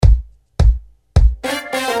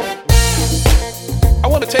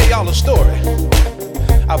tell y'all a story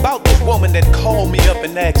about this woman that called me up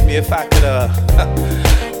and asked me if I could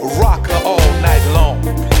rock her all night long.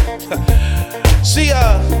 See,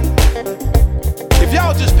 if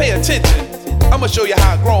y'all just pay attention, I'ma show you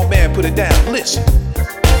how a grown man put it down. Listen.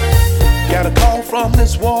 Got a call from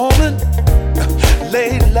this woman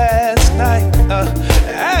late last night.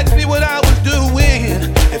 Asked me what I was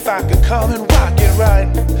doing, if I could come and rock it right.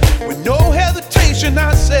 With no hesitation,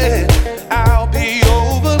 I said, I'll be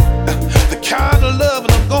over. The kind of love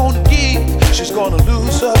I'm gonna give, she's gonna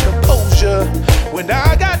lose her composure. When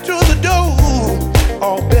I got to the door,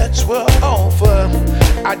 all bets were off.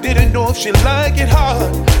 I didn't know if she liked it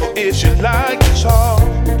hard or if she liked it soft.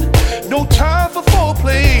 No time for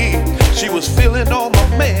foreplay, she was feeling on my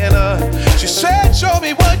man. She said, show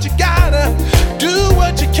me what you gotta, do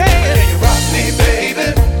what you can. Can you rock me,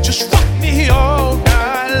 baby? Just rock me all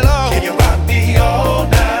night long. Can you rock me all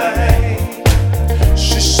night?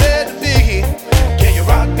 She said to me, can you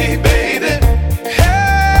rock me, baby?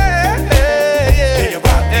 Hey, hey, yeah. Can you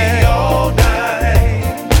rock me all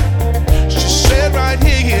night? She said right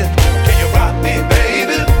here, can you rock me,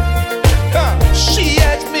 baby? She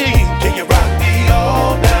asked me, can you rock me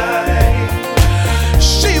all night?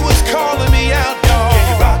 She was calling me out, y'all. Can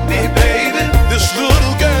you rock me, baby? This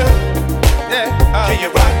little girl, yeah. Can you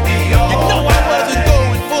rock me all night? You know I wasn't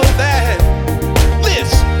going for that.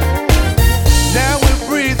 Listen, now we're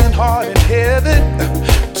breathing hard and heavy,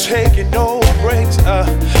 taking no breaks.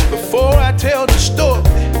 Before I tell the story,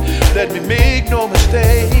 let me make no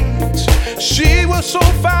mistakes. She was so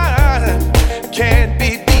fine, can't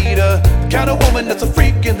be beat. The kind of woman that's a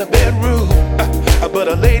freak in the bedroom, but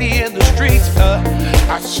a lady in the streets.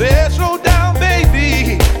 I said, slow down,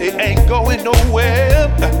 baby, it ain't going nowhere.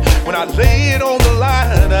 When I lay it on the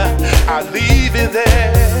line, I leave it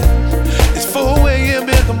there. It's 4 a.m.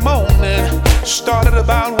 in the morning, started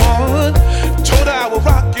about 1. Told her I would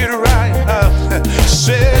rock it right.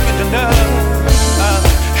 Said enough.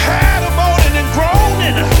 Had a moaning and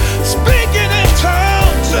groaning, speaking in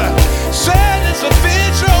tongues. Said it's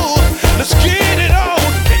official, let's get it on.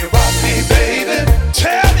 Can you rock me, baby?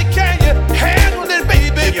 Tell me, can you handle it,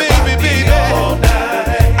 baby, baby, baby? All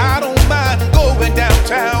night. I don't mind going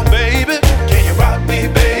downtown, baby. Can you rock me,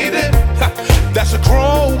 baby? That's a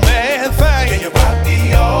grown man thing. Can you rock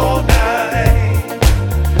me all night?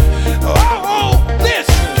 Oh,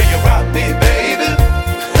 listen. Can you rock me, baby?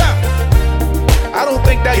 I don't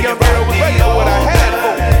think that young girl was ready for what I had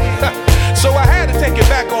for. So I had to take it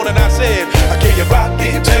back on, and I said, can you rock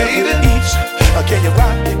it to the east? Can you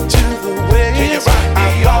rock it to